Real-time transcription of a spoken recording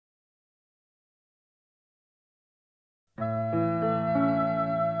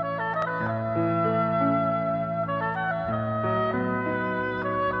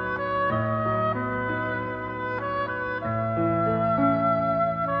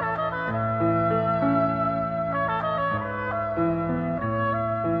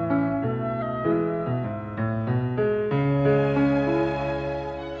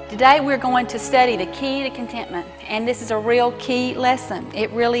Today we're going to study the key to contentment, and this is a real key lesson. It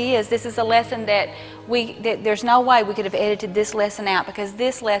really is. This is a lesson that there's no way we could have edited this lesson out, because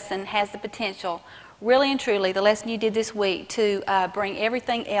this lesson has the potential, really and truly, the lesson you did this week, to bring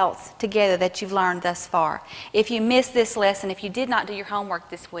everything else together that you've learned thus far. If you missed this lesson, if you did not do your homework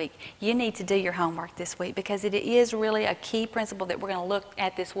this week, you need to do your homework this week, because it is really a key principle that we're going to look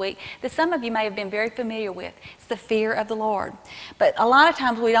at this week that some of you may have been very familiar with. It's the fear of the Lord. But a lot of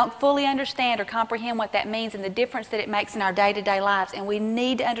times we don't fully understand or comprehend what that means and the difference that it makes in our day-to-day lives, and we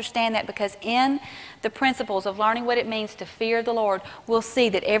need to understand that, because in the principles of learning what it means to fear the Lord, we'll see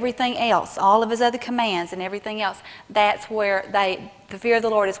that everything else, all of His other commands and everything else, that's where the fear of the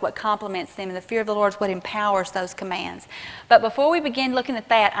Lord is what complements them, and the fear of the Lord is what empowers those commands. But before we begin looking at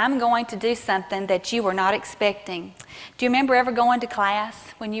that, I'm going to do something that you were not expecting. Do you remember ever going to class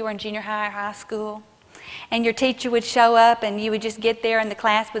when you were in junior high or high school? And your teacher would show up, and you would just get there, and the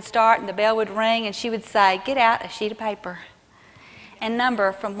class would start, and the bell would ring, and she would say, "Get out a sheet of paper and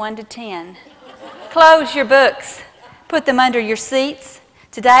number from 1 to 10. Close your books. Put them under your seats.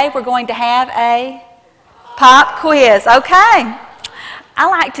 Today we're going to have a pop quiz." Okay. I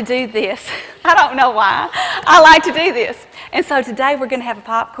like to do this. I don't know why. I like to do this. And so today we're going to have a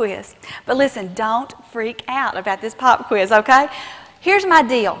pop quiz. But listen, don't freak out about this pop quiz, okay? Here's my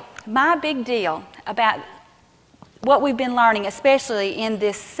deal. My big deal about what we've been learning, especially in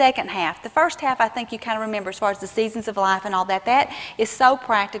this second half. The first half, I think you kind of remember, as far as the seasons of life and all that. That is so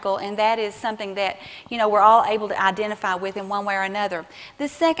practical, and that is something that, you know, we're all able to identify with in one way or another. The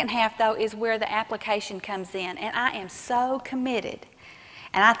second half, though, is where the application comes in, and I am so committed.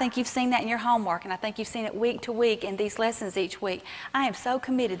 And I think you've seen that in your homework, and I think you've seen it week to week in these lessons each week. I am so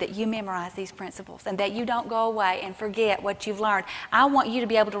committed that you memorize these principles and that you don't go away and forget what you've learned. I want you to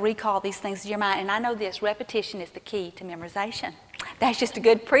be able to recall these things to your mind, and I know this: repetition is the key to memorization. That's just a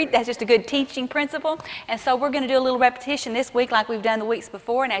good teaching principle. And so we're going to do a little repetition this week like we've done the weeks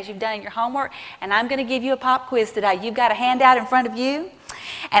before, and as you've done in your homework. And I'm going to give you a pop quiz today. You've got a handout in front of you,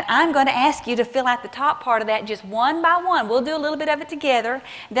 and I'm going to ask you to fill out the top part of that just one by one. We'll do a little bit of it together,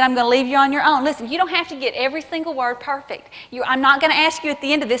 then I'm going to leave you on your own. Listen, you don't have to get every single word perfect. I'm not going to ask you at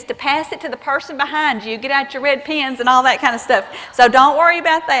the end of this to pass it to the person behind you, get out your red pens and all that kind of stuff. So don't worry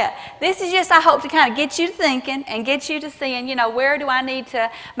about that. This is just, I hope, to kind of get you thinking and get you to seeing, you know, where do I need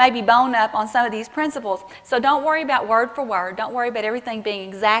to maybe bone up on some of these principles. So don't worry about word for word. Don't worry about everything being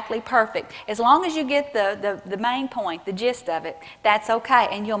exactly perfect. As long as you get the main point, the gist of it, that's okay,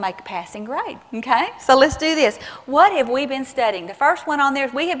 and you'll make a passing grade. Okay? So let's do this. What have we been studying? The first one on there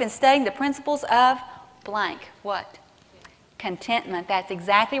is we have been studying the principles of blank. What? Contentment. That's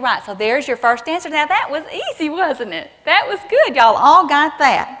exactly right. So there's your first answer. Now that was easy, wasn't it? That was good. Y'all all got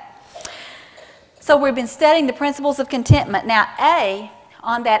that. So we've been studying the principles of contentment. Now, A,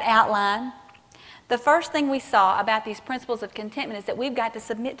 on that outline, the first thing we saw about these principles of contentment is that we've got to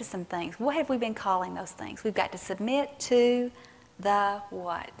submit to some things. What have we been calling those things? We've got to submit to the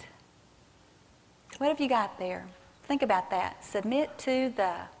what? What have you got there? Think about that. Submit to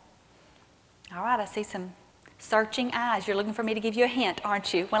the. All right, I see some searching eyes. You're looking for me to give you a hint,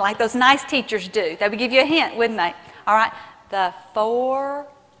 aren't you? Well, like those nice teachers do. They would give you a hint, wouldn't they? All right, the four.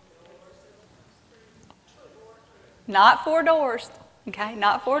 Not 4 doors, okay?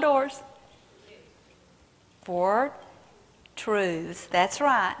 Not 4 doors. 4 truths. That's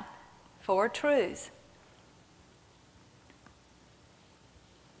right. 4 truths.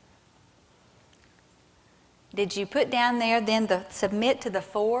 Did you put down there then submit to the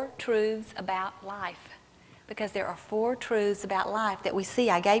 4 truths about life? Because there are 4 truths about life that we see.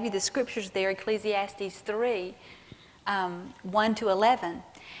 I gave you the scriptures there, Ecclesiastes 3, 1 to 11.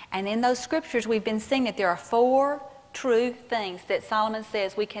 And in those scriptures we've been seeing that there are 4 true things that Solomon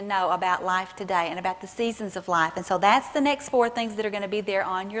says we can know about life today and about the seasons of life. And so that's the next 4 things that are going to be there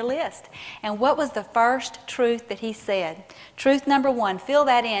on your list. And what was the first truth that he said? Truth number 1, fill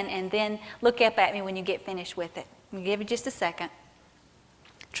that in and then look up at me when you get finished with it. I'll give you just a second.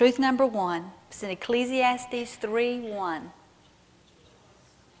 Truth number 1, it's in Ecclesiastes 3:1.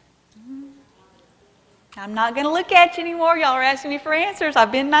 I'm not going to look at you anymore. Y'all are asking me for answers.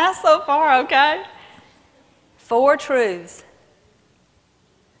 I've been nice so far, okay? 4 truths.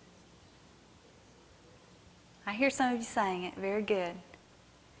 I hear some of you saying it. Very good.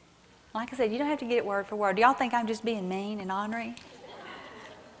 Like I said, you don't have to get it word for word. Do y'all think I'm just being mean and ornery?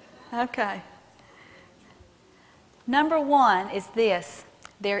 Okay. Number one is this.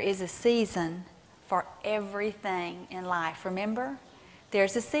 There is a season for everything in life. Remember?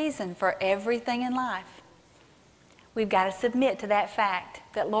 There's a season for everything in life. We've got to submit to that fact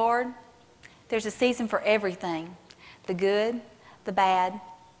that, Lord, there's a season for everything. The good, the bad,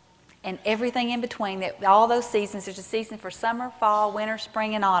 and everything in between. That all those seasons, there's a season for summer, fall, winter,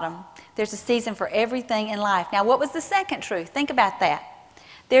 spring, and autumn. There's a season for everything in life. Now, what was the second truth? Think about that.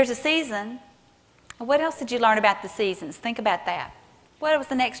 There's a season. What else did you learn about the seasons? Think about that. What was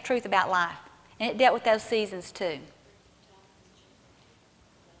the next truth about life? And it dealt with those seasons too.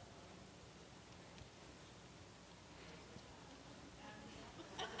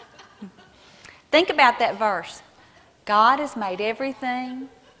 Think about that verse. God has made everything.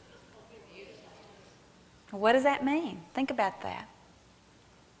 What does that mean? Think about that.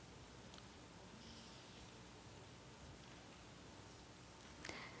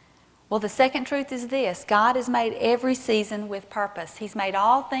 Well, the second truth is this. God has made every season with purpose. He's made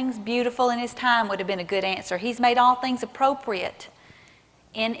all things beautiful in His time would have been a good answer. He's made all things appropriate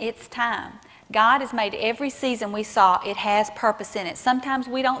in its time. God has made every season we saw, it has purpose in it. Sometimes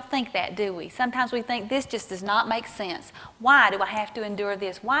we don't think that, do we? Sometimes we think this just does not make sense. Why do I have to endure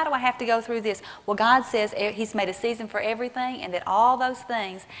this? Why do I have to go through this? Well, God says He's made a season for everything and that all those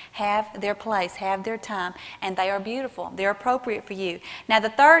things have their place, have their time, and they are beautiful. They're appropriate for you. Now, the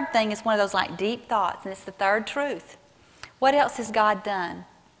third thing is one of those like deep thoughts, and it's the third truth. What else has God done?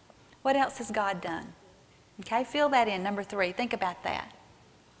 What else has God done? Okay, fill that in, number 3. Think about that.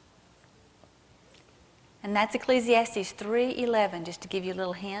 And that's Ecclesiastes 3:11, just to give you a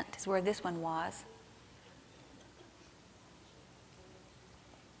little hint, is where this one was.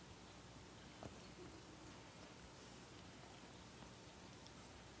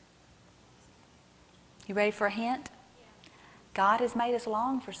 You ready for a hint? God has made us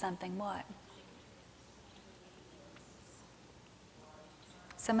long for something. What?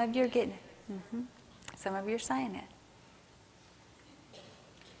 Some of you are getting it. Some of you are saying it.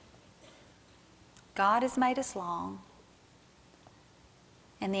 God has made us long.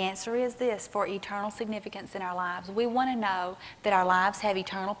 And the answer is this, for eternal significance in our lives. We want to know that our lives have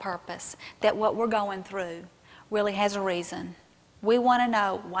eternal purpose, that what we're going through really has a reason. We want to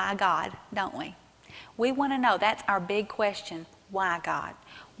know why God, don't we? We want to know, that's our big question, why God?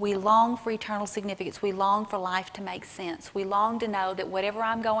 We long for eternal significance. We long for life to make sense. We long to know that whatever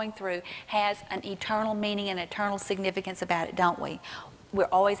I'm going through has an eternal meaning and eternal significance about it, don't we? We're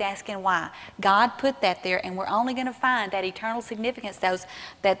always asking why. God put that there, and we're only going to find that eternal significance,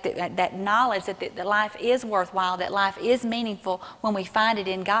 that knowledge that life is worthwhile, that life is meaningful when we find it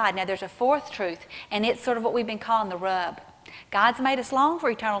in God. Now, there's a fourth truth, and it's sort of what we've been calling the rub. God's made us long for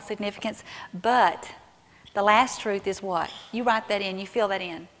eternal significance, but the last truth is what? You write that in. You fill that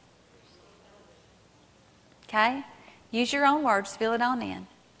in. Okay? Use your own words. Fill it on in.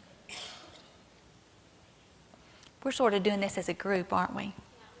 We're sort of doing this as a group, aren't we?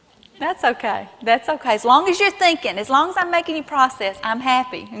 That's okay. That's okay. As long as you're thinking, as long as I'm making you process, I'm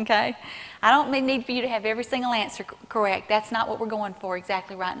happy, okay? I don't need for you to have every single answer correct. That's not what we're going for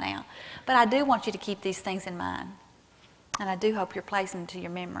exactly right now. But I do want you to keep these things in mind. And I do hope you're placing them to your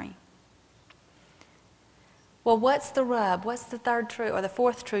memory. Well, what's the rub? What's the third truth or the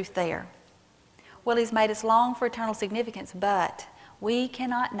fourth truth there? Well, He's made us long for eternal significance, but we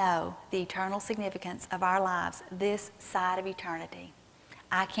cannot know the eternal significance of our lives this side of eternity.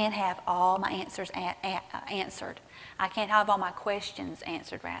 I can't have all my answers answered. I can't have all my questions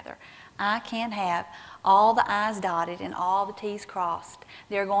answered, rather. I can't have all the I's dotted and all the T's crossed.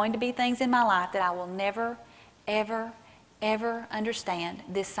 There are going to be things in my life that I will never, ever, ever understand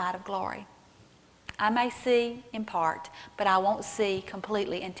this side of glory. I may see in part, but I won't see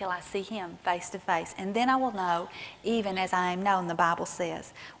completely until I see Him face to face. And then I will know, even as I am known, the Bible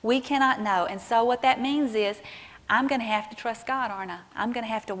says. We cannot know. And so what that means is, I'm going to have to trust God, aren't I? I'm going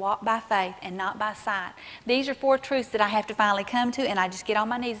to have to walk by faith and not by sight. These are 4 truths that I have to finally come to, and I just get on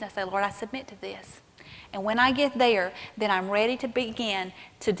my knees and I say, Lord, I submit to this. And when I get there, then I'm ready to begin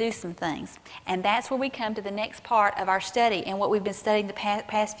to do some things. And that's where we come to the next part of our study and what we've been studying the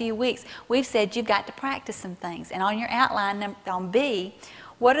past few weeks. We've said you've got to practice some things. And on your outline, on B,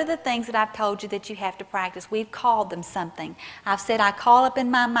 what are the things that I've told you that you have to practice? We've called them something. I've said I call up in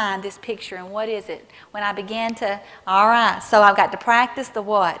my mind this picture, and what is it? When I began to, all right, so I've got to practice the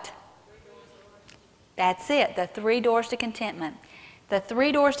what? That's it, the 3 doors to contentment. The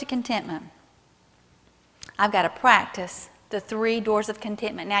 3 doors to contentment. I've got to practice the 3 doors of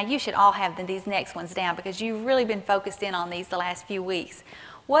contentment. Now, you should all have these next ones down because you've really been focused in on these the last few weeks.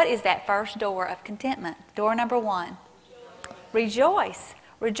 What is that first door of contentment? Door number 1. Rejoice.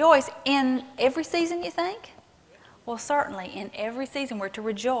 Rejoice in every season, you think? Well, certainly, in every season we're to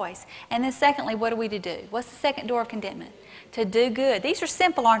rejoice. And then secondly, what are we to do? What's the second door of contentment? To do good. These are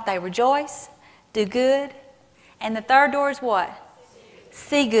simple, aren't they? Rejoice, do good. And the third door is what?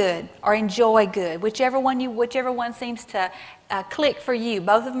 See good or enjoy good. Whichever one seems to click for you.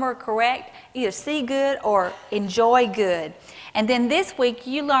 Both of them are correct. Either see good or enjoy good. And then this week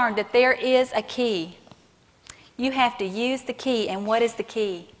you learned that there is a key. You have to use the key. And what is the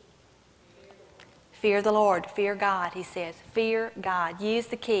key? Fear the Lord. Fear God, he says. Fear God. Use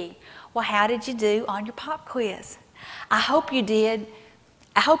the key. Well, how did you do on your pop quiz? I hope you did.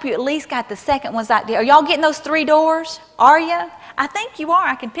 I hope you at least got the second ones out there. Are y'all getting those 3 doors? Are you? I think you are.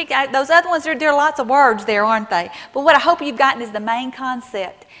 I can pick out those other ones. There are lots of words there, aren't they? But what I hope you've gotten is the main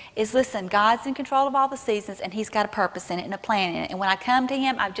concept is, listen, God's in control of all the seasons, and he's got a purpose in it and a plan in it. And when I come to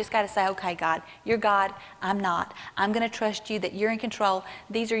him, I've just got to say, okay, God, you're God. I'm not. I'm going to trust you that you're in control.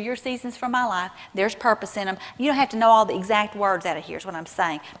 These are your seasons for my life. There's purpose in them. You don't have to know all the exact words out of here is what I'm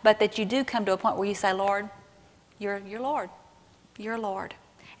saying. But that you do come to a point where you say, Lord, you're Lord. You're Lord.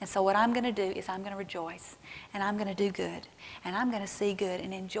 And so what I'm going to do is I'm going to rejoice, and I'm going to do good, and I'm going to see good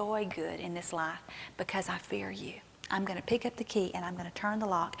and enjoy good in this life because I fear you. I'm going to pick up the key, and I'm going to turn the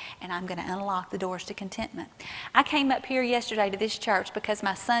lock, and I'm going to unlock the doors to contentment. I came up here yesterday to this church because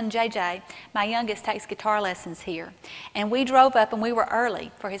my son, JJ, my youngest, takes guitar lessons here. And we drove up, and we were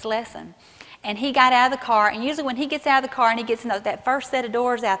early for his lesson. And he got out of the car, and usually when he gets out of the car and he gets in that first set of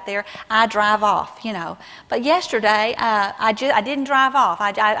doors out there, I drive off, you know. But yesterday, I didn't drive off.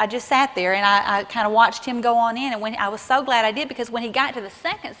 I just sat there, and I kind of watched him go on in. And I was so glad I did, because when he got to the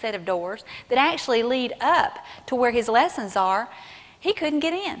second set of doors that actually lead up to where his lessons are, he couldn't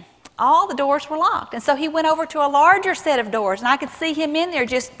get in. All the doors were locked. And so he went over to a larger set of doors, and I could see him in there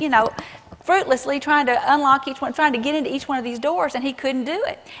just, you know, fruitlessly trying to unlock each one, trying to get into each one of these doors, and he couldn't do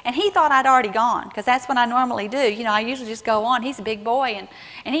it. And he thought I'd already gone, because that's what I normally do. You know, I usually just go on. He's a big boy,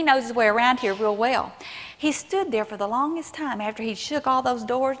 and he knows his way around here real well. He stood there for the longest time after he shook all those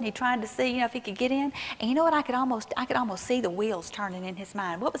doors, and he tried to see, you know, if he could get in. And you know what? I could almost see the wheels turning in his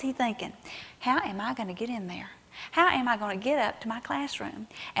mind. What was he thinking? How am I going to get in there? How am I going to get up to my classroom?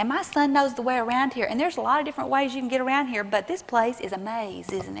 And my son knows the way around here. And there's a lot of different ways you can get around here, but this place is a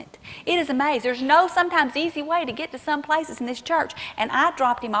maze, isn't it? It is a maze. There's no sometimes easy way to get to some places in this church. And I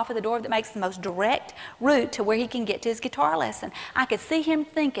dropped him off at the door that makes the most direct route to where he can get to his guitar lesson. I could see him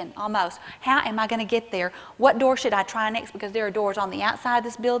thinking almost, how am I going to get there? What door should I try next? Because there are doors on the outside of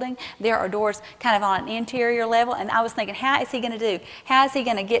this building. There are doors kind of on an interior level. And I was thinking, how is he going to do? How is he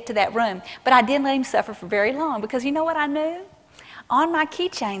going to get to that room? But I didn't let him suffer for very long, because you know what I knew? On my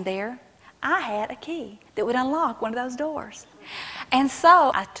keychain there, I had a key that would unlock one of those doors. And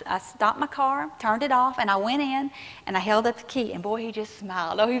so I stopped my car, turned it off, and I went in, and I held up the key, and boy, he just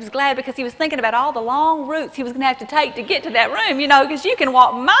smiled. Oh, he was glad, because he was thinking about all the long routes he was going to have to take to get to that room, you know, because you can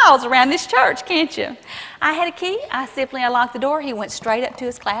walk miles around this church, can't you? I had a key. I simply unlocked the door. He went straight up to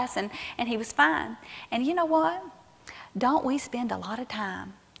his class, and he was fine. And you know what? Don't we spend a lot of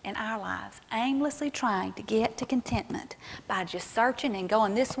time in our lives aimlessly trying to get to contentment by just searching and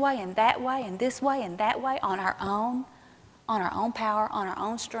going this way and that way and this way and that way on our own power, on our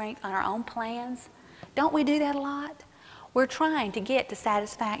own strength, on our own plans? Don't we do that a lot? We're trying to get to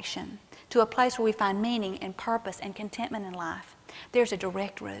satisfaction, to a place where we find meaning and purpose and contentment in life. There's a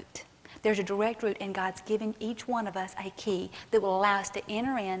direct route. There's a direct route, and God's giving each one of us a key that will allow us to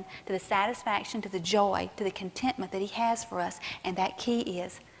enter in to the satisfaction, to the joy, to the contentment that he has for us. And that key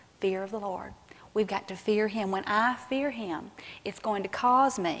is fear of the Lord. We've got to fear him. When I fear him, it's going to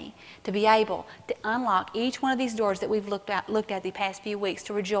cause me to be able to unlock each one of these doors that we've looked at the past few weeks,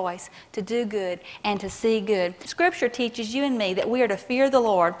 to rejoice, to do good, and to see good. Scripture teaches you and me that we are to fear the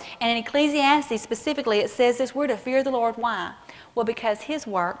Lord. And in Ecclesiastes specifically, it says this: we're to fear the Lord. Why? Well, because his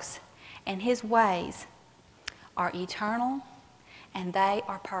works and his ways are eternal, and they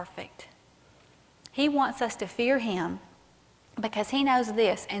are perfect. He wants us to fear him because he knows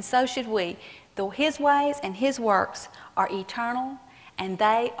this, and so should we. Though his ways and his works are eternal, and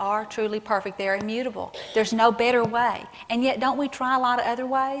they are truly perfect. They're immutable. There's no better way. And yet, don't we try a lot of other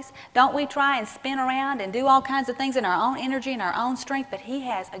ways? Don't we try and spin around and do all kinds of things in our own energy and our own strength? But he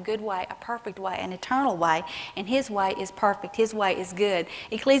has a good way, a perfect way, an eternal way, and his way is perfect. His way is good.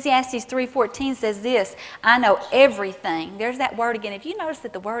 Ecclesiastes 3:14 says this: I know everything. There's that word again. If you notice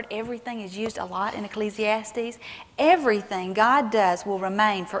that the word everything is used a lot in Ecclesiastes, everything God does will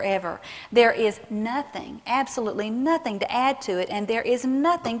remain forever. There is nothing, absolutely nothing to add to it, and there is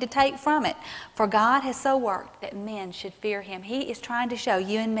nothing to take from it. For God has so worked that men should fear Him. He is trying to show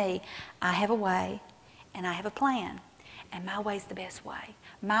you and me, I have a way and I have a plan. And my way's the best way.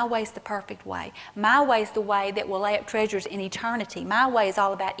 My way's the perfect way. My way's the way that will lay up treasures in eternity. My way is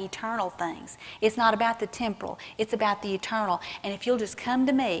all about eternal things. It's not about the temporal. It's about the eternal. And if you'll just come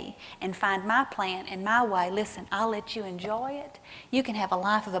to me and find my plan and my way, listen, I'll let you enjoy it. You can have a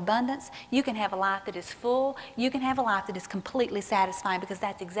life of abundance. You can have a life that is full. You can have a life that is completely satisfying, because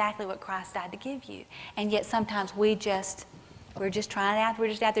that's exactly what Christ died to give you. And yet sometimes we're just trying it out. We're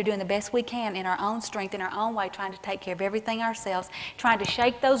just out there doing the best we can in our own strength, in our own way, trying to take care of everything ourselves, trying to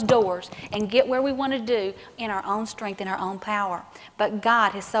shake those doors and get where we want to do in our own strength, in our own power. But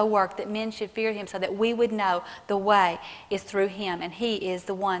God has so worked that men should fear Him, so that we would know the way is through Him. And He is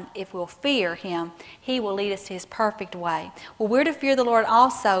the one, if we'll fear Him, He will lead us to His perfect way. Well, we're to fear the Lord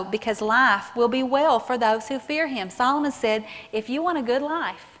also because life will be well for those who fear Him. Solomon said, if you want a good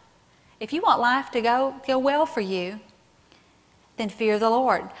life, if you want life to go well for you, then fear the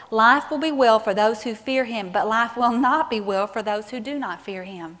Lord. Life will be well for those who fear Him, but life will not be well for those who do not fear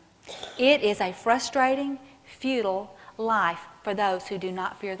Him. It is a frustrating, futile life for those who do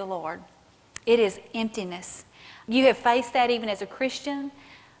not fear the Lord. It is emptiness. You have faced that even as a Christian,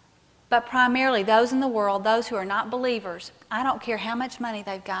 but primarily those in the world, those who are not believers, I don't care how much money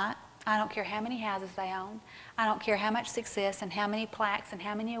they've got. I don't care how many houses they own. I don't care how much success and how many plaques and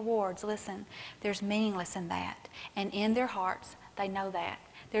how many awards. Listen, there's meaningless in that. And in their hearts, they know that.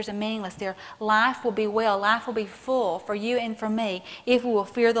 There's a meaningless there. Life will be well. Life will be full for you and for me if we will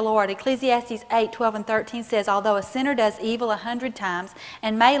fear the Lord. Ecclesiastes 8:12 and 13 says, although a sinner does evil 100 times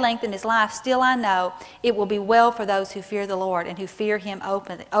and may lengthen his life, still I know it will be well for those who fear the Lord and who fear Him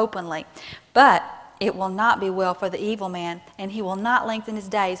openly. But it will not be well for the evil man, and he will not lengthen his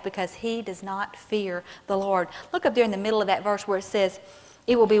days because he does not fear the Lord. Look up there in the middle of that verse where it says,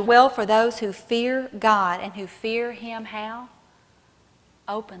 it will be well for those who fear God and who fear Him how?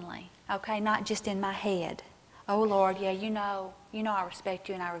 Openly. Okay, not just in my head. Oh Lord, yeah, you know I respect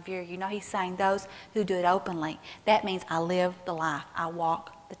you and I revere you. No, He's saying those who do it openly. That means I live the life. I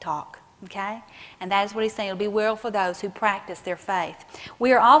walk the talk. Okay? And that is what He's saying. It'll be well for those who practice their faith.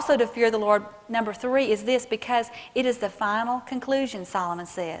 We are also to fear the Lord. Number 3 is this, because it is the final conclusion, Solomon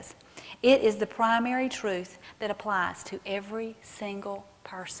says. It is the primary truth that applies to every single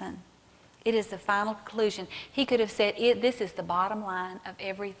person. It is the final conclusion. He could have said, this is the bottom line of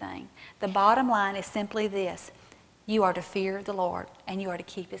everything. The bottom line is simply this. You are to fear the Lord, and you are to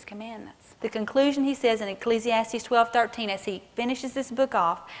keep His commandments. The conclusion, he says in Ecclesiastes 12:13, as he finishes this book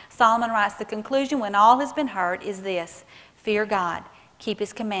off, Solomon writes, the conclusion when all has been heard is this: fear God, keep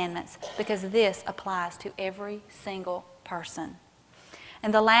His commandments, because this applies to every single person.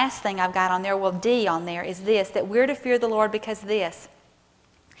 And the last thing I've got on there, well, D on there, is this, that we're to fear the Lord because this,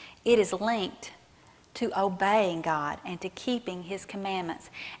 it is linked to obeying God and to keeping His commandments.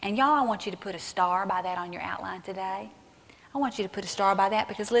 And y'all, I want you to put a star by that on your outline today. I want you to put a star by that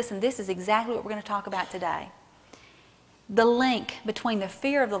because, listen, this is exactly what we're going to talk about today. The link between the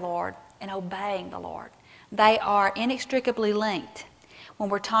fear of the Lord and obeying the Lord. They are inextricably linked when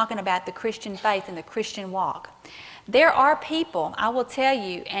we're talking about the Christian faith and the Christian walk. There are people, I will tell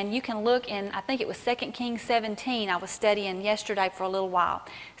you, and you can look in, I think it was 2 Kings 17 I was studying yesterday for a little while.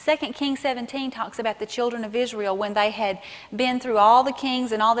 2 Kings 17 talks about the children of Israel when they had been through all the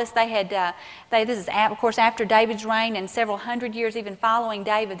kings and all this. This is, of course, after David's reign and several hundred years even following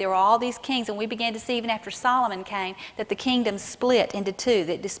David. There were all these kings, and we began to see even after Solomon came that the kingdom split into two,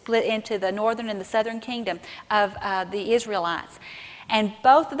 that split into the northern and the southern kingdom of the Israelites. And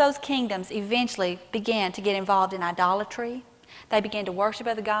both of those kingdoms eventually began to get involved in idolatry. They began to worship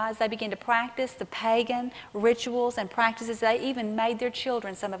other gods. They began to practice the pagan rituals and practices. They even made their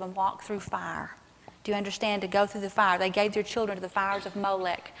children, some of them, walk through fire. Do you understand? To go through the fire. They gave their children to the fires of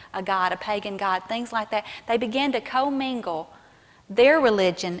Molech, a god, a pagan god, things like that. They began to commingle their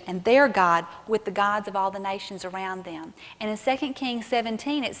religion and their God with the gods of all the nations around them. And in 2 Kings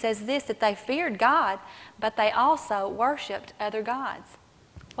 17 it says this, that they feared God, but they also worshipped other gods.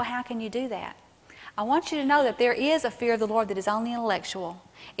 Well, how can you do that? I want you to know that there is a fear of the Lord that is only intellectual.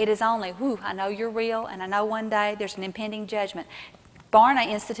 It is only, I know you're real, and I know one day there's an impending judgment. Barna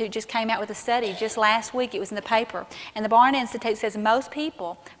Institute just came out with a study just last week. It was in the paper. And the Barna Institute says most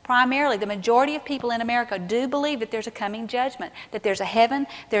people, primarily the majority of people in America, do believe that there's a coming judgment, that there's a heaven,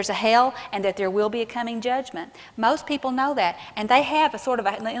 there's a hell, and that there will be a coming judgment. Most people know that. And they have a sort of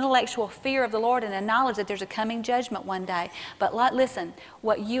an intellectual fear of the Lord and a knowledge that there's a coming judgment one day. But listen,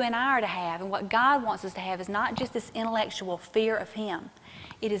 what you and I are to have and what God wants us to have is not just this intellectual fear of Him.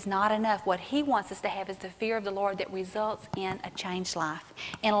 It is not enough. What He wants us to have is the fear of the Lord that results in a changed life,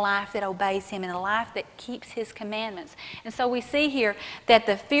 in a life that obeys Him, in a life that keeps His commandments. And so we see here that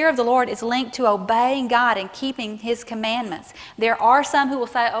the fear of the Lord is linked to obeying God and keeping His commandments. There are some who will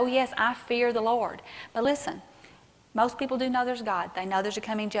say, oh yes, I fear the Lord. But listen, most people do know there's God. They know there's a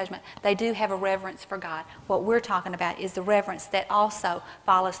coming judgment. They do have a reverence for God. What we're talking about is the reverence that also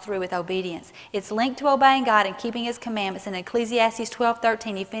follows through with obedience. It's linked to obeying God and keeping His commandments. In Ecclesiastes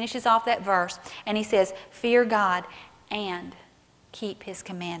 12:13, he finishes off that verse and he says, fear God and keep His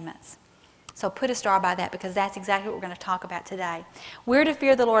commandments. So put a star by that, because that's exactly what we're going to talk about today. We're to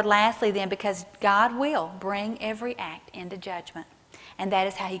fear the Lord lastly then, because God will bring every act into judgment. And that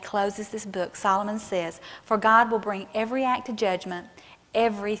is how he closes this book. Solomon says, for God will bring every act to judgment,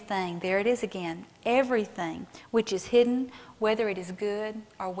 everything, there it is again, everything which is hidden, whether it is good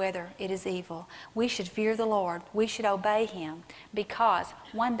or whether it is evil. We should fear the Lord. We should obey Him, because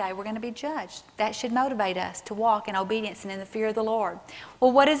one day we're going to be judged. That should motivate us to walk in obedience and in the fear of the Lord.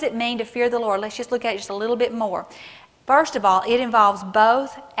 Well, what does it mean to fear the Lord? Let's just look at it just a little bit more. First of all, it involves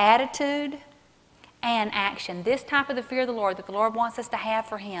both attitude and action. This type of the fear of the Lord that the Lord wants us to have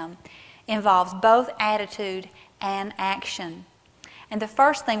for Him involves both attitude and action. And the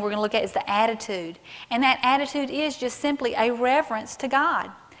first thing we're going to look at is the attitude. And that attitude is just simply a reverence to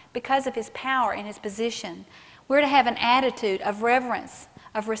God because of His power and His position. We're to have an attitude of reverence,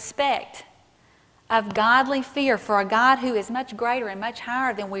 of respect, of godly fear for a God who is much greater and much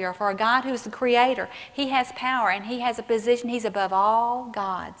higher than we are, for a God who is the Creator. He has power and He has a position. He's above all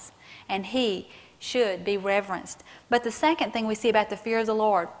gods, and He should be reverenced. But the second thing we see about the fear of the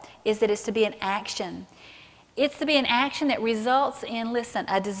Lord is that it's to be an action. It's to be an action that results in, listen,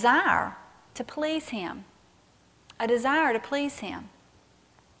 a desire to please Him. A desire to please Him.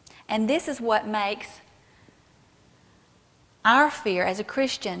 And this is what makes our fear as a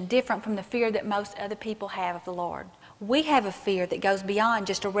Christian different from the fear that most other people have of the Lord. We have a fear that goes beyond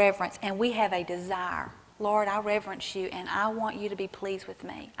just a reverence, and we have a desire. Lord, I reverence You, and I want You to be pleased with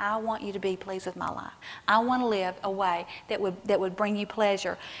me. I want You to be pleased with my life. I want to live a way that would bring You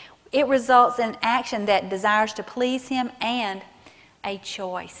pleasure. It results in action that desires to please Him and a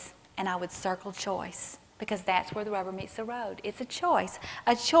choice. And I would circle choice, because that's where the rubber meets the road. It's a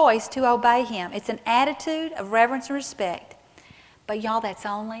choice to obey Him. It's an attitude of reverence and respect. But y'all, that's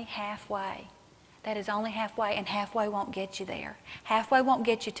only halfway. That is only halfway, and halfway won't get you there. Halfway won't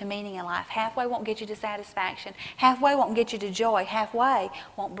get you to meaning in life. Halfway won't get you to satisfaction. Halfway won't get you to joy. Halfway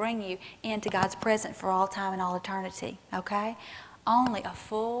won't bring you into God's presence for all time and all eternity. Okay? Only a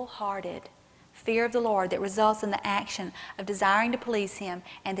full-hearted fear of the Lord that results in the action of desiring to please Him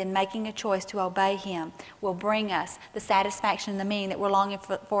and then making a choice to obey Him will bring us the satisfaction and the meaning that we're longing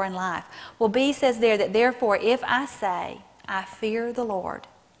for in life. Well, B says there that therefore if I say I fear the Lord,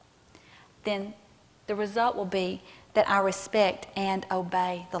 then the result will be that I respect and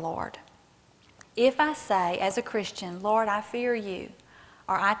obey the Lord. If I say as a Christian, Lord, I fear You,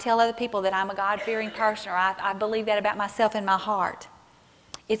 or I tell other people that I'm a God-fearing person, or I believe that about myself in my heart,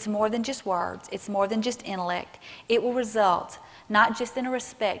 it's more than just words. It's more than just intellect. It will result not just in a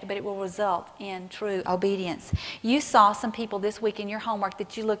respect, but it will result in true obedience. You saw some people this week in your homework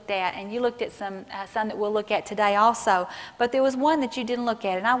that you looked at, and you looked at some that we'll look at today also. But there was one that you didn't look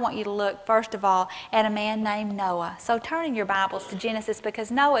at, and I want you to look, first of all, at a man named Noah. So turn in your Bibles to Genesis,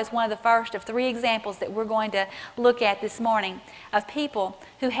 because Noah is one of the first of 3 examples that we're going to look at this morning of people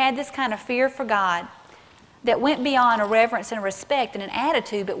who had this kind of fear for God that went beyond a reverence and a respect and an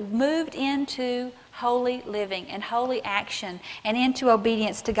attitude, but moved into holy living and holy action and into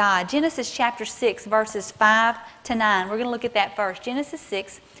obedience to God. Genesis chapter 6, verses 5 to 9. We're going to look at that first. Genesis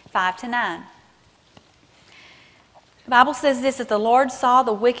 6, 5 to 9. The Bible says this, that the Lord saw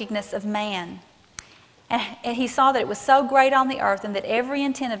the wickedness of man, and He saw that it was so great on the earth, and that every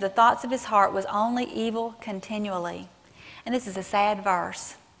intent of the thoughts of his heart was only evil continually. And this is a sad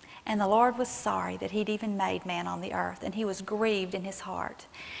verse. And the Lord was sorry that He'd even made man on the earth, and He was grieved in His heart.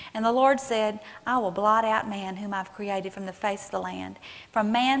 And the Lord said, I will blot out man whom I've created from the face of the land,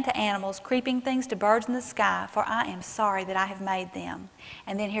 from man to animals, creeping things to birds in the sky, for I am sorry that I have made them.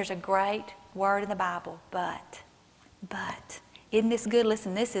 And then here's a great word in the Bible, but. Isn't this good?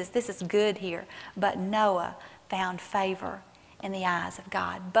 Listen, this is good here. But Noah found favor in the eyes of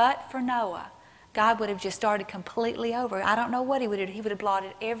God. But for Noah, God would have just started completely over. I don't know what He would have done. He would have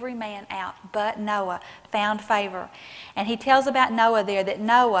blotted every man out. But Noah found favor. And he tells about Noah there that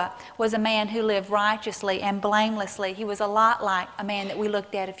Noah was a man who lived righteously and blamelessly. He was a lot like a man that we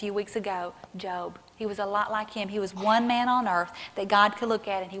looked at a few weeks ago, Job. He was a lot like him. He was one man on earth that God could look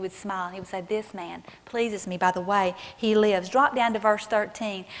at and he would smile. And he would say, this man pleases me by the way he lives. Drop down to verse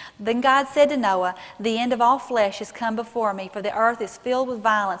 13. Then God said to Noah, the end of all flesh is come before me, for the earth is filled with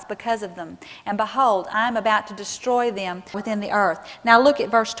violence because of them. And behold, I am about to destroy them within the earth. Now look at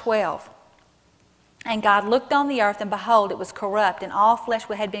verse 12. And God looked on the earth, and behold, it was corrupt, and all flesh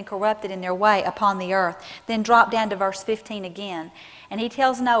had been corrupted in their way upon the earth. Then drop down to verse 15 again. And he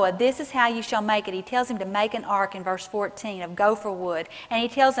tells Noah, this is how you shall make it. He tells him to make an ark in verse 14 of gopher wood. And he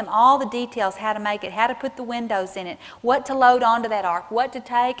tells him all the details, how to make it, how to put the windows in it, what to load onto that ark, what to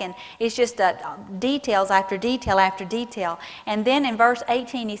take. And it's just details after detail after detail. And then in verse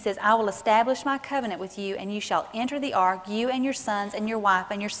 18 he says, I will establish my covenant with you, and you shall enter the ark, you and your sons and your wife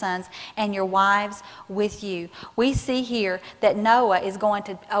and your sons and your wives with you. We see here that Noah is going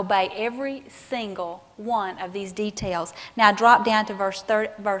to obey every single one of these details. Now drop down to verse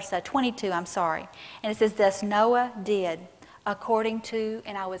 22, and it says, thus Noah did according to,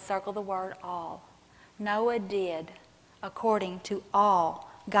 and I would circle the word all. Noah did according to all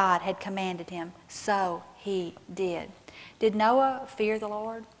God had commanded him, so he did. Did Noah fear the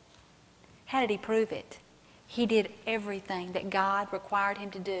Lord? How did he prove it? He did everything that God required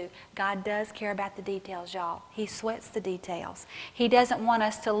him to do. God does care about the details, y'all. He sweats the details. He doesn't want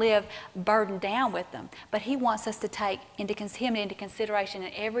us to live burdened down with them, but he wants us to take him into consideration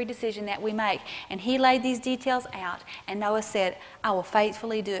in every decision that we make. And he laid these details out, and Noah said, I will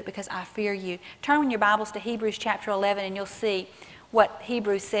faithfully do it because I fear you. Turn in your Bibles to Hebrews chapter 11, and you'll see what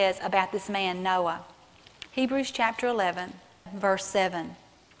Hebrews says about this man, Noah. Hebrews chapter 11, verse 7.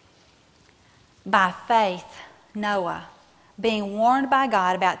 By faith, Noah, being warned by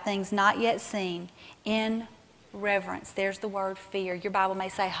God about things not yet seen, in reverence. There's the word fear. Your Bible may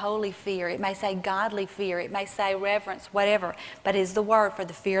say holy fear. It may say godly fear. It may say reverence, whatever. But it is the word for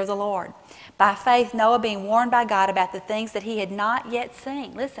the fear of the Lord. By faith, Noah, being warned by God about the things that he had not yet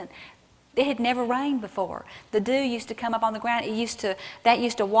seen. Listen, it had never rained before. The dew used to come up on the ground. That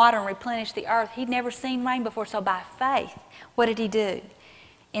used to water and replenish the earth. He'd never seen rain before. So by faith, what did he do?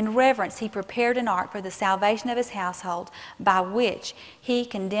 In reverence, he prepared an ark for the salvation of his household, by which he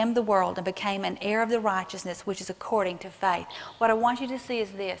condemned the world and became an heir of the righteousness which is according to faith. What I want you to see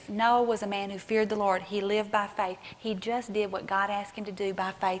is this. Noah was a man who feared the Lord. He lived by faith. He just did what God asked him to do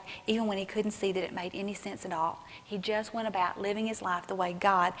by faith, even when he couldn't see that it made any sense at all. He just went about living his life the way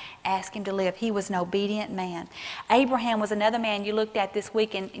God asked him to live. He was an obedient man. Abraham was another man you looked at this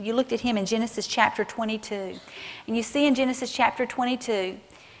week, and you looked at him in Genesis chapter 22. And you see in Genesis chapter 22,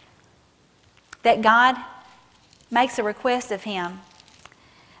 that God makes a request of him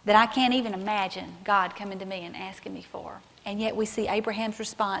that I can't even imagine God coming to me and asking me for. And yet we see Abraham's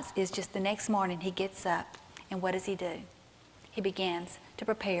response is just the next morning he gets up, and what does he do? He begins to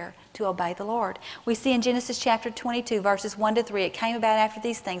prepare to obey the Lord. We see in Genesis chapter 22, verses 1 to 3, it came about after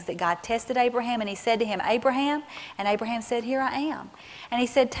these things that God tested Abraham, and he said to him, Abraham? And Abraham said, here I am. And he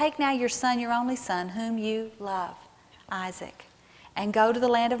said, take now your son, your only son, whom you love, Isaac, and go to the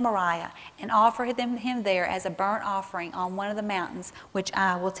land of Moriah, and offer him there as a burnt offering on one of the mountains, which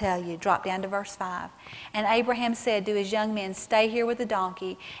I will tell you. Drop down to verse 5. And Abraham said to his young men, stay here with the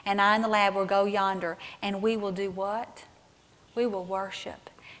donkey, and I and the lad will go yonder, and we will do what? We will worship.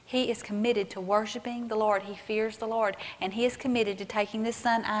 He is committed to worshiping the Lord. He fears the Lord. And he is committed to taking this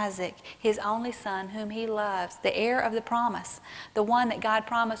son Isaac, his only son whom he loves, the heir of the promise, the one that God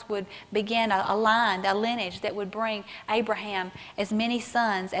promised would begin a line, a lineage that would bring Abraham as many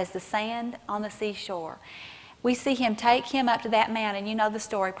sons as the sand on the seashore. We see him take him up to that mountain. You know the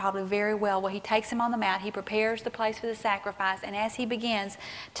story probably very well. Well, he takes him on the mount. He prepares the place for the sacrifice. And as he begins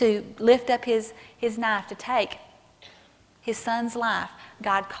to lift up his knife to take his son's life,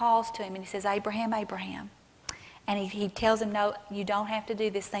 God calls to him and he says, Abraham, Abraham. And he tells him, no, you don't have to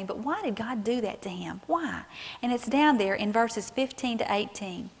do this thing. But why did God do that to him? Why? And it's down there in verses 15 to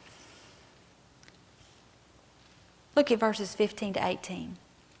 18. Look at verses 15 to 18.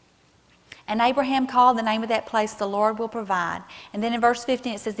 And Abraham called the name of that place, the Lord will provide. And then in verse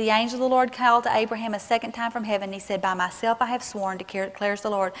 15 it says, the angel of the Lord called to Abraham a second time from heaven. And he said, by myself I have sworn, declares the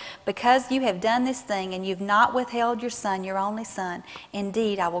Lord, because you have done this thing, and you've not withheld your son, your only son,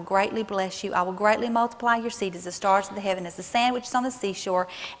 indeed I will greatly bless you. I will greatly multiply your seed as the stars of the heaven, as the sand which is on the seashore,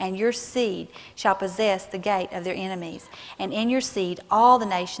 and your seed shall possess the gate of their enemies. And in your seed all the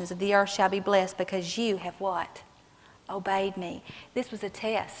nations of the earth shall be blessed, because you have what? Obeyed me. This was a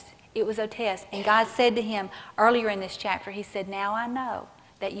test. It was a test. And God said to him earlier in this chapter, he said, now I know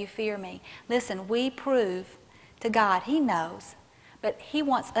that you fear me. Listen, we prove to God, he knows, but he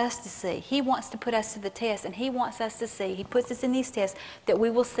wants us to see. He wants to put us to the test, and he wants us to see. He puts us in these tests that we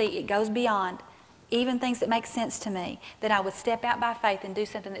will see it goes beyond even things that make sense to me, that I would step out by faith and do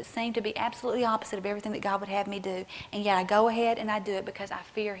something that seemed to be absolutely opposite of everything that God would have me do. And yet I go ahead and I do it because I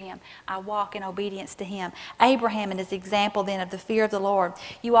fear Him. I walk in obedience to Him. Abraham is the example then of the fear of the Lord.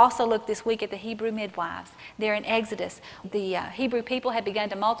 You also look this week at the Hebrew midwives. They're in Exodus. The Hebrew people had begun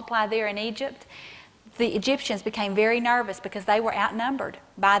to multiply there in Egypt. The Egyptians became very nervous because they were outnumbered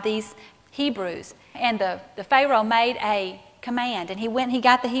by these Hebrews. And the Pharaoh made a command, and he went and he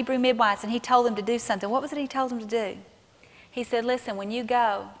got the Hebrew midwives and he told them to do something. What was it he told them to do? He said, listen, when you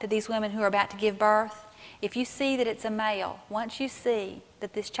go to these women who are about to give birth, if you see that it's a male, once you see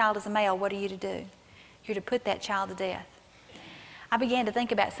that this child is a male, what are you to do? You're to put that child to death. I began to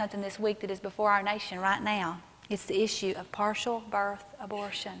think about something this week that is before our nation right now. It's the issue of partial birth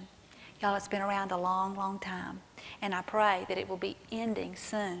abortion. Y'all, it's been around a long, long time. And I pray that it will be ending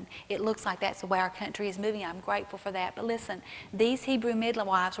soon. It looks like that's the way our country is moving. I'm grateful for that. But listen, these Hebrew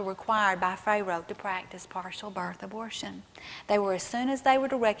midwives were required by Pharaoh to practice partial birth abortion. They were, as soon as they were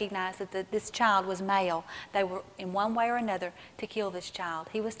to recognize that this child was male, they were, in one way or another, to kill this child.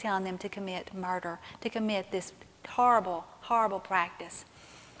 He was telling them to commit murder, to commit this horrible, horrible practice.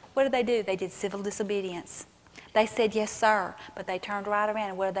 What did they do? They did civil disobedience. They said, yes, sir, but they turned right around,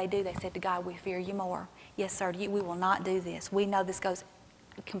 and what did they do? They said to God, we fear you more. Yes, sir, we will not do this. We know this goes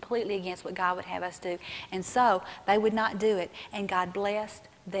completely against what God would have us do. And so they would not do it, and God blessed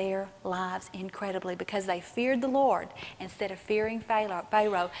their lives incredibly because they feared the Lord instead of fearing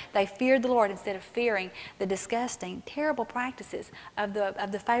Pharaoh. They feared the Lord instead of fearing the disgusting, terrible practices of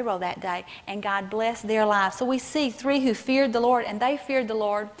the Pharaoh that day, and God blessed their lives. So we see three who feared the Lord, and they feared the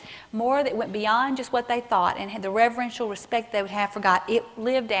Lord more, that went beyond just what they thought and had the reverential respect they would have for God. It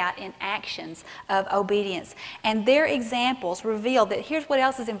lived out in actions of obedience. And their examples reveal that here's what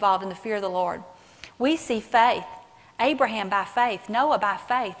else is involved in the fear of the Lord. We see faith. Abraham by faith, Noah by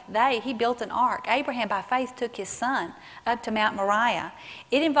faith, he built an ark. Abraham by faith took his son up to Mount Moriah.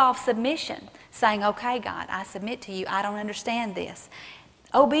 It involves submission, saying, okay, God, I submit to you. I don't understand this.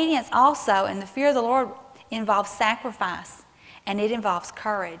 Obedience also, and the fear of the Lord, involves sacrifice, and it involves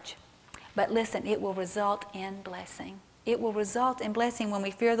courage. But listen, it will result in blessing. It will result in blessing when we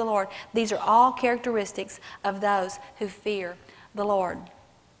fear the Lord. These are all characteristics of those who fear the Lord.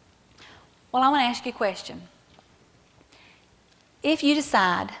 Well, I want to ask you a question. If you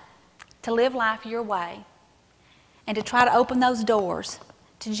decide to live life your way and to try to open those doors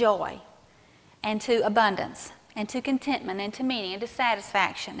to joy and to abundance and to contentment and to meaning and to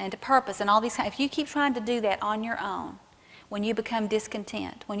satisfaction and to purpose and all these things, if you keep trying to do that on your own, when you become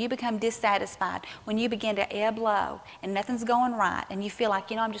discontent, when you become dissatisfied, when you begin to ebb low and nothing's going right and you feel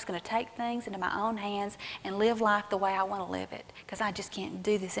like, I'm just going to take things into my own hands and live life the way I want to live it because I just can't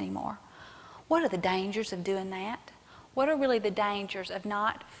do this anymore. What are the dangers of doing that? What are really the dangers of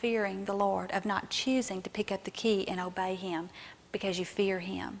not fearing the Lord, of not choosing to pick up the key and obey Him because you fear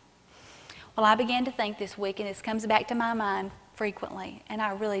Him? Well, I began to think this week, and this comes back to my mind frequently, and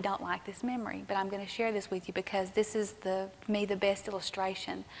I really don't like this memory, but I'm going to share this with you because this is, to me, the best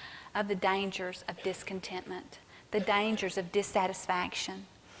illustration of the dangers of discontentment, the dangers of dissatisfaction.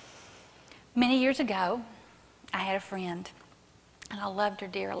 Many years ago, I had a friend, and I loved her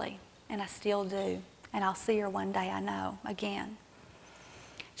dearly, and I still do. And I'll see her one day, I know, again.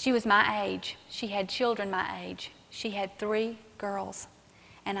 She was my age. She had children my age. She had 3 girls,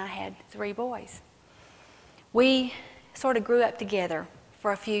 and I had 3 boys. We sort of grew up together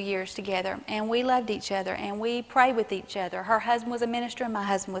for a few years together, and we loved each other, and we prayed with each other. Her husband was a minister, and my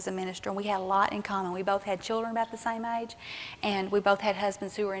husband was a minister, and we had a lot in common. We both had children about the same age, and we both had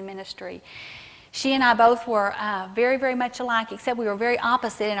husbands who were in ministry. She and I both were very, very much alike, except we were very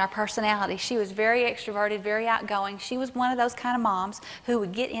opposite in our personality. She was very extroverted, very outgoing. She was one of those kind of moms who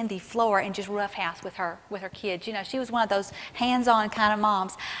would get in the floor and just roughhouse with her kids. She was one of those hands-on kind of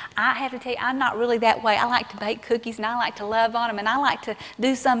moms. I have to tell you, I'm not really that way. I like to bake cookies, and I like to love on them, and I like to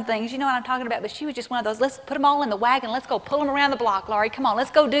do some things. You know what I'm talking about? But she was just one of those, let's put them all in the wagon. Let's go pull them around the block, Laurie. Come on,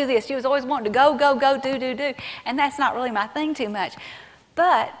 let's go do this. She was always wanting to go, go, go, do. And that's not really my thing too much.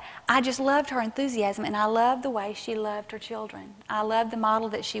 But I just loved her enthusiasm, and I loved the way she loved her children. I loved the model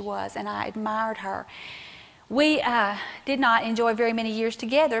that she was, and I admired her. We did not enjoy very many years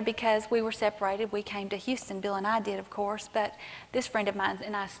together because we were separated. We came to Houston, Bill and I did, of course, but this friend of mine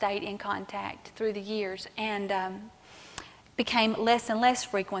and I stayed in contact through the years and became less and less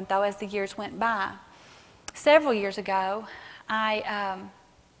frequent, though, as the years went by. Several years ago, I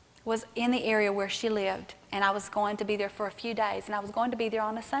was in the area where she lived, and I was going to be there for a few days, and I was going to be there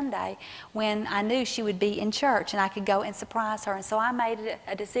on a Sunday when I knew she would be in church and I could go and surprise her. And so I made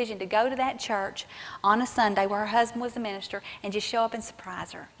a decision to go to that church on a Sunday where her husband was the minister and just show up and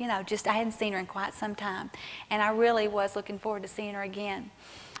surprise her. You know, just I hadn't seen her in quite some time, and I really was looking forward to seeing her again.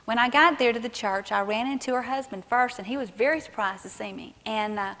 When I got there to the church, I ran into her husband first, and he was very surprised to see me.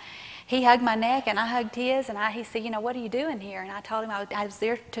 And he hugged my neck, and I hugged his, and he said, you know, what are you doing here? And I told him I was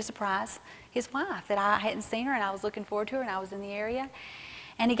there to surprise his wife, that I hadn't seen her, and I was looking forward to her, and I was in the area.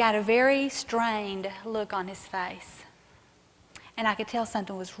 And he got a very strained look on his face. And I could tell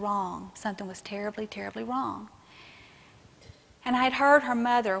something was wrong. Something was terribly, terribly wrong. And I had heard her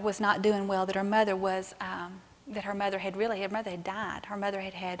mother was not doing well, that her mother was... that her mother had died. Her mother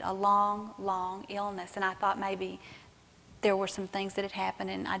had had a long, long illness, and I thought maybe there were some things that had happened,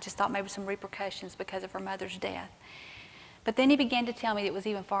 and I just thought maybe some repercussions because of her mother's death. But then he began to tell me that it was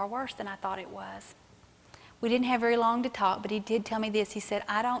even far worse than I thought it was. We didn't have very long to talk, but he did tell me this. He said,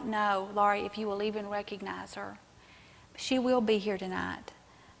 I don't know, Laurie, if you will even recognize her. She will be here tonight,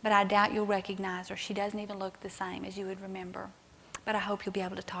 but I doubt you'll recognize her. She doesn't even look the same as you would remember. But I hope you'll be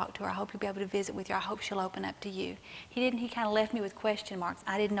able to talk to her. I hope you'll be able to visit with her. I hope she'll open up to you. He kind of left me with question marks.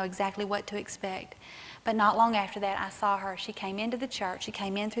 I didn't know exactly what to expect. But not long after that, I saw her. She came into the church. She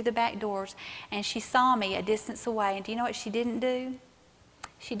came in through the back doors, and she saw me a distance away. And do you know what she didn't do?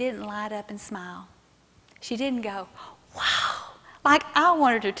 She didn't light up and smile. She didn't go, wow, like I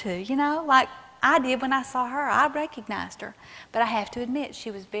wanted her to, you know, like I did when I saw her. I recognized her. But I have to admit, she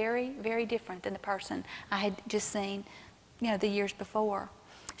was very, very different than the person I had just seen, you know, the years before.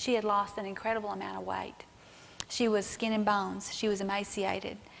 She had lost an incredible amount of weight. She was skin and bones. She was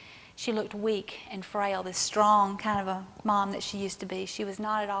emaciated. She looked weak and frail, this strong kind of a mom that she used to be. She was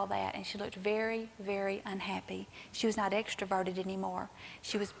not at all that, and she looked very, very unhappy. She was not extroverted anymore.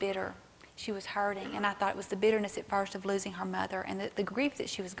 She was bitter. She was hurting, and I thought it was the bitterness at first of losing her mother and the grief that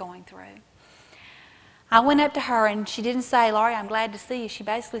she was going through. I went up to her, and she didn't say, Laurie, I'm glad to see you. She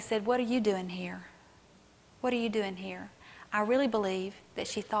basically said, what are you doing here? What are you doing here? I really believe that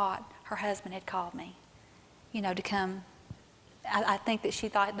she thought her husband had called me, you know, to come. I think that she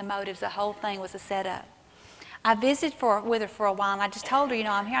thought the motives, the whole thing was a setup. I visited with her for a while, and I just told her, you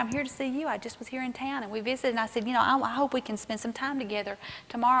know, I'm here to see you. I just was here in town, and we visited, and I said, you know, I hope we can spend some time together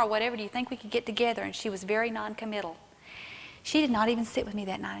tomorrow, whatever. Do you think we could get together? And she was very non-committal. She did not even sit with me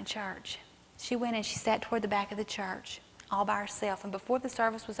that night in church. She went and she sat toward the back of the church all by herself, and before the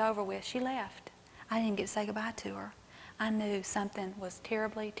service was over with, she left. I didn't even get to say goodbye to her. I knew something was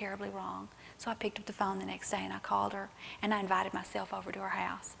terribly, terribly wrong. So I picked up the phone the next day and I called her and I invited myself over to her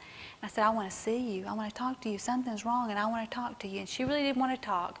house. And I said, I want to see you. I want to talk to you. Something's wrong and I want to talk to you. And she really didn't want to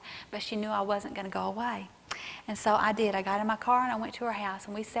talk, but she knew I wasn't going to go away. And so I did. I got in my car and I went to her house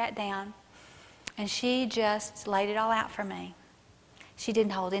and we sat down and she just laid it all out for me. She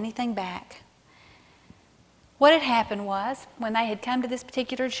didn't hold anything back. What had happened was, when they had come to this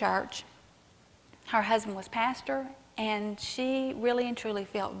particular church, her husband was pastor, and she really and truly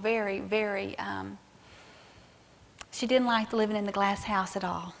felt very, very, she didn't like living in the glass house at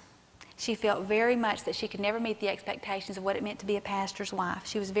all. She felt very much that she could never meet the expectations of what it meant to be a pastor's wife.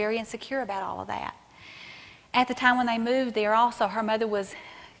 She was very insecure about all of that. At the time when they moved there also, her mother was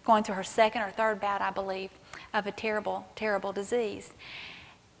going through her second or third bout, I believe, of a terrible, terrible disease.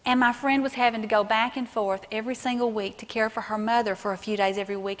 And my friend was having to go back and forth every single week to care for her mother for a few days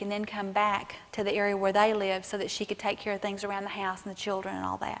every week and then come back to the area where they lived so that she could take care of things around the house and the children and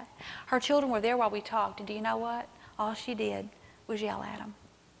all that. Her children were there while we talked, and do you know what? All she did was yell at them.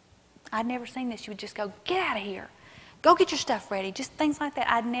 I'd never seen this. She would just go, get out of here. Go get your stuff ready. Just things like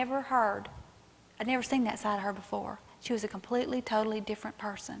that. I'd never seen that side of her before. She was a completely, totally different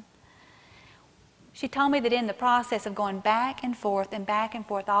person. She told me that in the process of going back and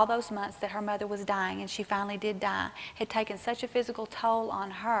forth all those months that her mother was dying, and she finally did die, had taken such a physical toll on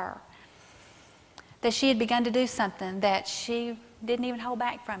her that she had begun to do something that she didn't even hold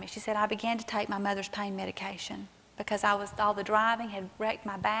back from me. She said, I began to take my mother's pain medication because all the driving had wrecked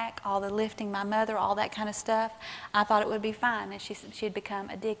my back, all the lifting my mother, all that kind of stuff. I thought it would be fine, and she had become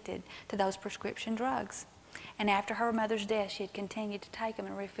addicted to those prescription drugs. And after her mother's death, she had continued to take them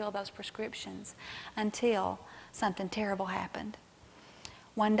and refill those prescriptions until something terrible happened.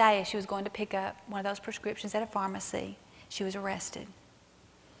 One day, as she was going to pick up one of those prescriptions at a pharmacy, she was arrested.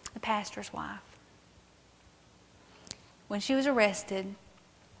 The pastor's wife. When she was arrested,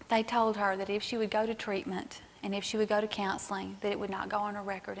 they told her that if she would go to treatment and if she would go to counseling, that it would not go on her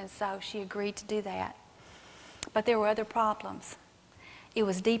record, and so she agreed to do that. But there were other problems. It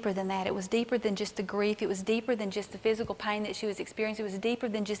was deeper than that. It was deeper than just the grief. It was deeper than just the physical pain that she was experiencing. It was deeper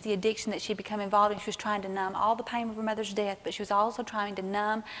than just the addiction that she'd become involved in. She was trying to numb all the pain of her mother's death, but she was also trying to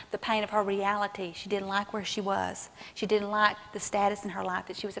numb the pain of her reality. She didn't like where she was. She didn't like the status in her life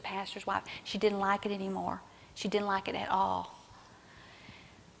that she was a pastor's wife. She didn't like it anymore. She didn't like it at all.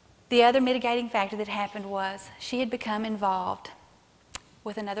 The other mitigating factor that happened was she had become involved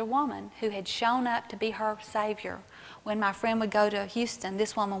with another woman who had shown up to be her savior. When my friend would go to Houston,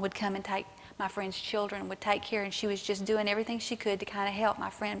 this woman would come and take my friend's children, would take care, and she was just doing everything she could to kind of help my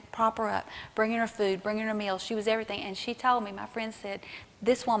friend prop her up, bringing her food, bringing her meals. She was everything. And she told me, my friend said,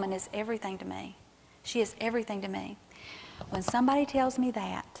 this woman is everything to me. She is everything to me. When somebody tells me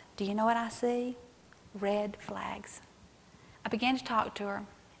that, do you know what I see? Red flags. I began to talk to her,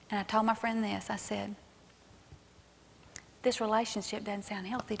 and I told my friend this. I said, this relationship doesn't sound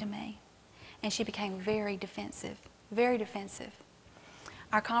healthy to me. And she became very defensive. Very defensive.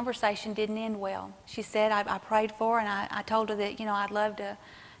 Our conversation didn't end well. She said, I prayed for her, and I told her that, I'd love to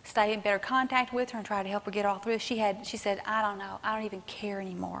stay in better contact with her and try to help her get all through. She said, I don't know. I don't even care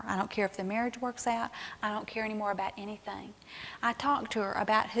anymore. I don't care if the marriage works out. I don't care anymore about anything. I talked to her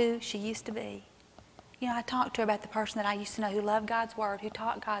about who she used to be. I talked to her about the person that I used to know who loved God's Word, who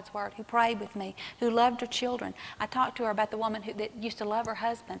taught God's Word, who prayed with me, who loved her children. I talked to her about the woman that used to love her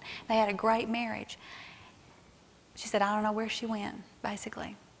husband. They had a great marriage. She said, I don't know where she went,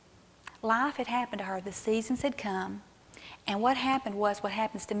 basically. Life had happened to her. The seasons had come. And what happened was what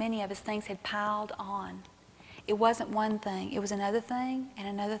happens to many of us, things had piled on. It wasn't one thing. It was another thing and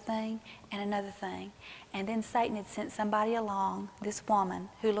another thing and another thing. And then Satan had sent somebody along, this woman,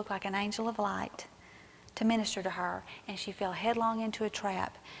 who looked like an angel of light, to minister to her. And she fell headlong into a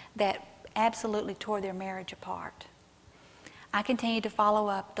trap that absolutely tore their marriage apart. I continued to follow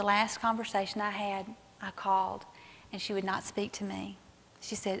up. The last conversation I had, I called. And she would not speak to me.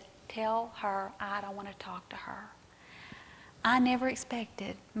 She said, tell her I don't want to talk to her. I never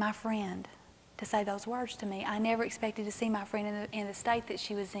expected my friend to say those words to me. I never expected to see my friend in the state that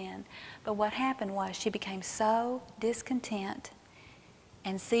she was in. But what happened was she became so discontent,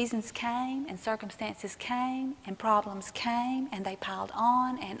 and seasons came, and circumstances came, and problems came, and they piled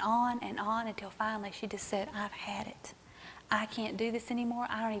on and on and on until finally she just said, I've had it. I can't do this anymore.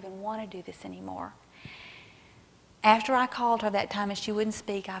 I don't even want to do this anymore. After I called her that time and she wouldn't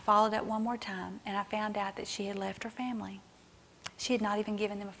speak, I followed up one more time, and I found out that she had left her family. She had not even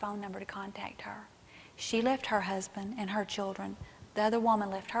given them a phone number to contact her. She left her husband and her children. The other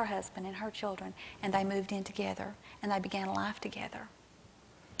woman left her husband and her children, and they moved in together, and they began a life together.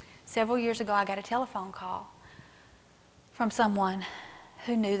 Several years ago, I got a telephone call from someone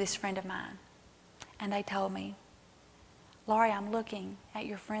who knew this friend of mine, and they told me, Laurie, I'm looking at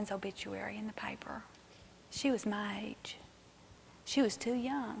your friend's obituary in the paper. She was my age. She was too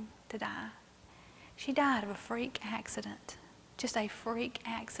young to die. She died of a freak accident, just a freak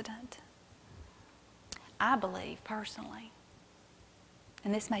accident. I believe personally,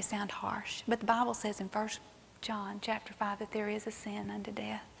 and this may sound harsh, but the Bible says in 1 John chapter 5 that there is a sin unto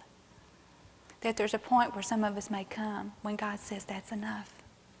death. That there's a point where some of us may come when God says that's enough.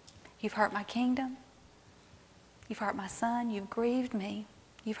 You've hurt my kingdom. You've hurt my son. You've grieved me.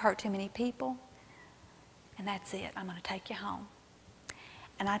 You've hurt too many people. And that's it. I'm going to take you home.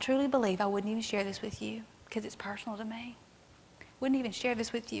 And I truly believe I wouldn't even share this with you because it's personal to me. Wouldn't even share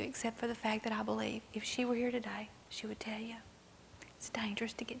this with you except for the fact that I believe if she were here today, she would tell you it's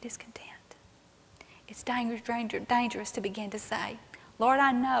dangerous to get discontent. It's dangerous to begin to say, Lord,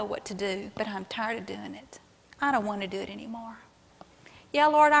 I know what to do, but I'm tired of doing it. I don't want to do it anymore. Yeah,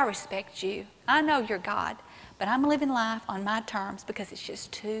 Lord, I respect you. I know you're God, but I'm living life on my terms because it's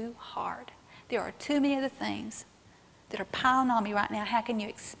just too hard. There are too many other things that are piling on me right now. How can you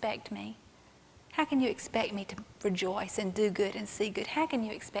expect me? How can you expect me to rejoice and do good and see good? How can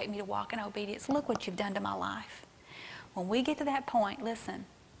you expect me to walk in obedience? Look what you've done to my life. When we get to that point, listen,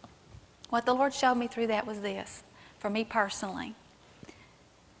 what the Lord showed me through that was this, for me personally.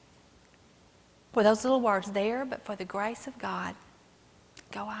 For those little words there, but for the grace of God,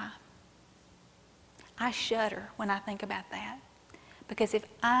 go I. I shudder when I think about that. Because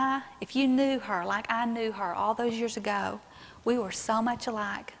if you knew her like I knew her all those years ago, we were so much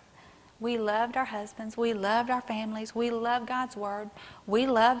alike. We loved our husbands. We loved our families. We loved God's Word. We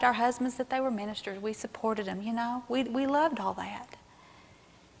loved our husbands that they were ministers. We supported them, you know. We loved all that.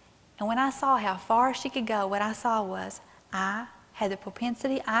 And when I saw how far she could go, what I saw was I had the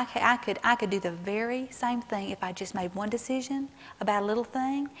propensity, I could do the very same thing if I just made one decision about a little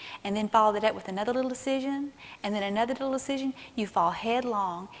thing and then followed it up with another little decision and then another little decision. You fall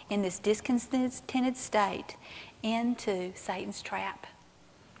headlong in this discontented state into Satan's trap.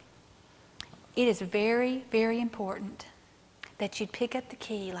 It is very, very important that you pick up the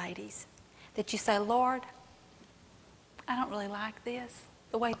key, ladies, that you say, Lord, I don't really like this,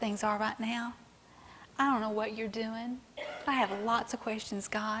 the way things are right now. I don't know what you're doing. I have lots of questions,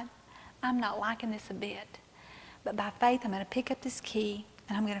 God. I'm not liking this a bit. But by faith, I'm going to pick up this key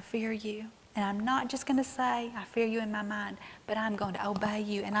and I'm going to fear you. And I'm not just going to say, I fear you in my mind, but I'm going to obey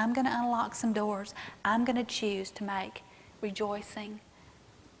you and I'm going to unlock some doors. I'm going to choose to make rejoicing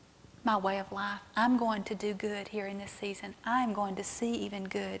my way of life. I'm going to do good here in this season. I'm going to see even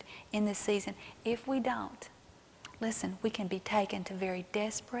good in this season. If we don't, listen, we can be taken to very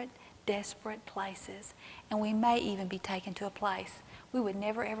desperate places. And we may even be taken to a place we would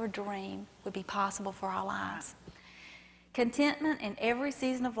never ever dream would be possible for our lives. Contentment in every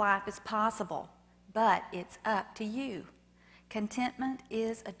season of life is possible, but it's up to you. Contentment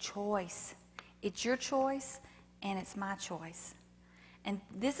is a choice. It's your choice and it's my choice. And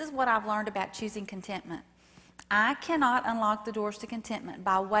this is what I've learned about choosing contentment. I cannot unlock the doors to contentment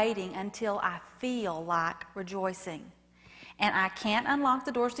by waiting until I feel like rejoicing. And I can't unlock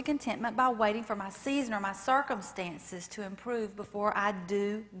the doors to contentment by waiting for my season or my circumstances to improve before I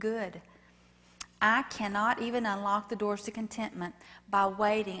do good. I cannot even unlock the doors to contentment by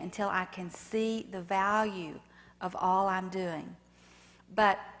waiting until I can see the value of all I'm doing.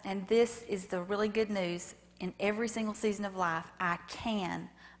 But, and this is the really good news, in every single season of life, I can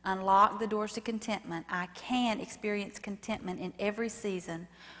unlock the doors to contentment. I can experience contentment in every season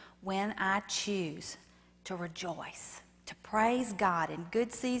when I choose to rejoice, to praise God in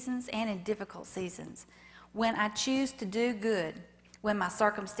good seasons and in difficult seasons. When I choose to do good, when my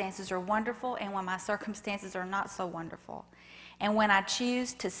circumstances are wonderful and when my circumstances are not so wonderful. And when I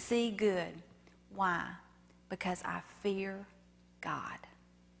choose to see good. Why? Because I fear God.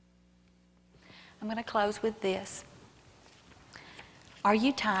 I'm going to close with this. Are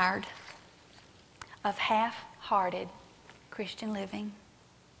you tired of half-hearted Christian living?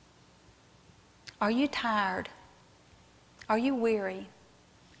 Are you tired? Are you weary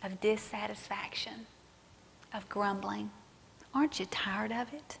of dissatisfaction, of grumbling? Aren't you tired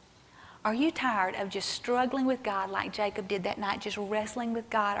of it? Are you tired of just struggling with God like Jacob did that night, just wrestling with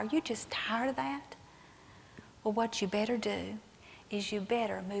God? Are you just tired of that? Well, what you better do is you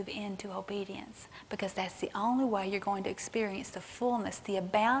better move into obedience, because that's the only way you're going to experience the fullness, the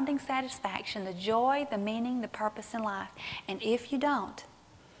abounding satisfaction, the joy, the meaning, the purpose in life. And if you don't,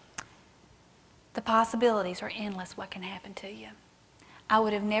 the possibilities are endless what can happen to you. I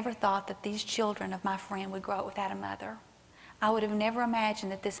would have never thought that these children of my friend would grow up without a mother. I would have never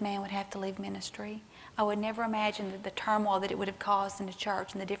imagined that this man would have to leave ministry. I would never imagine the turmoil that it would have caused in the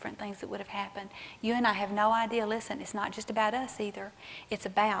church and the different things that would have happened. You and I have no idea. Listen, it's not just about us either. It's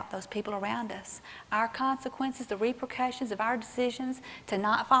about those people around us. Our consequences, the repercussions of our decisions to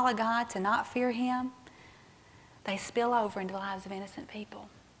not follow God, to not fear Him, they spill over into the lives of innocent people.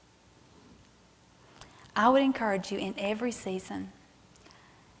 I would encourage you in every season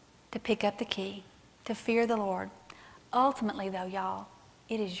to pick up the key, to fear the Lord. Ultimately, though, y'all,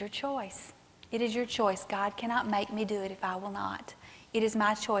 it is your choice. It is your choice. God cannot make me do it if I will not. It is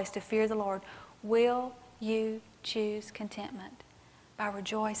my choice to fear the Lord. Will you choose contentment by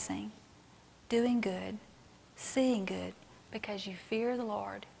rejoicing, doing good, seeing good, because you fear the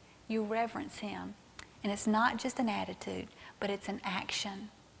Lord, you reverence Him, and it's not just an attitude, but it's an action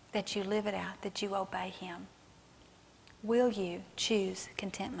that you live it out, that you obey Him? Will you choose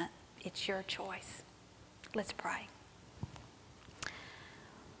contentment? It's your choice. Let's pray.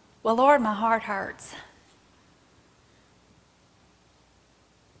 Well, Lord, my heart hurts.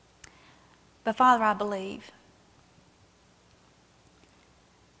 But Father, I believe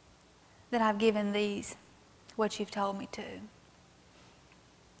that I've given these what you've told me to.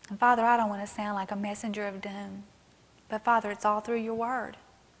 And Father, I don't want to sound like a messenger of doom, but Father, it's all through your word.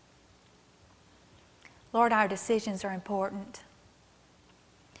 Lord, our decisions are important.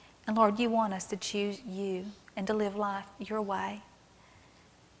 And Lord, you want us to choose you and to live life your way.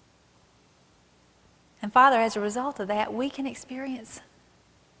 And Father, as a result of that, we can experience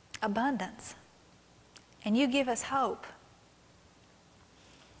abundance. And you give us hope.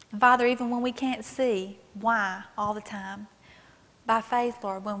 And Father, even when we can't see why all the time, by faith,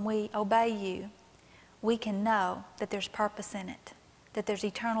 Lord, when we obey you, we can know that there's purpose in it, that there's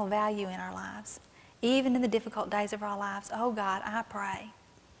eternal value in our lives. Even in the difficult days of our lives, oh God, I pray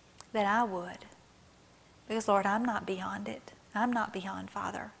that I would. Because, Lord, I'm not beyond it. I'm not beyond,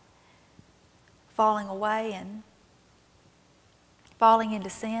 Father, falling away and falling into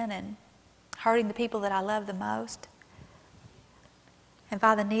sin and hurting the people that I love the most. And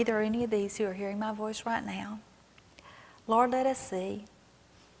Father, neither are any of these who are hearing my voice right now. Lord, let us see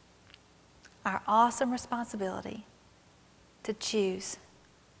our awesome responsibility to choose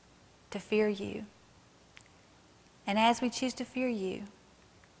to fear you. And as we choose to fear you,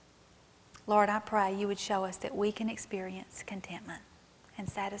 Lord, I pray you would show us that we can experience contentment and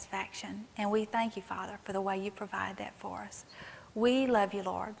satisfaction. And we thank you, Father, for the way you provide that for us. We love you,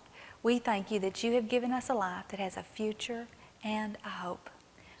 Lord. We thank you that you have given us a life that has a future and a hope.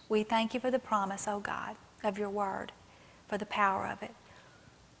 We thank you for the promise, oh God, of your word, for the power of it.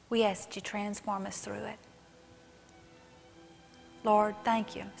 We ask that you transform us through it. Lord,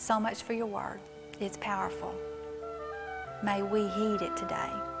 thank you so much for your word. It's powerful. May we heed it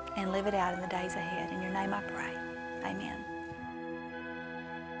today and live it out in the days ahead. In your name I pray. Amen.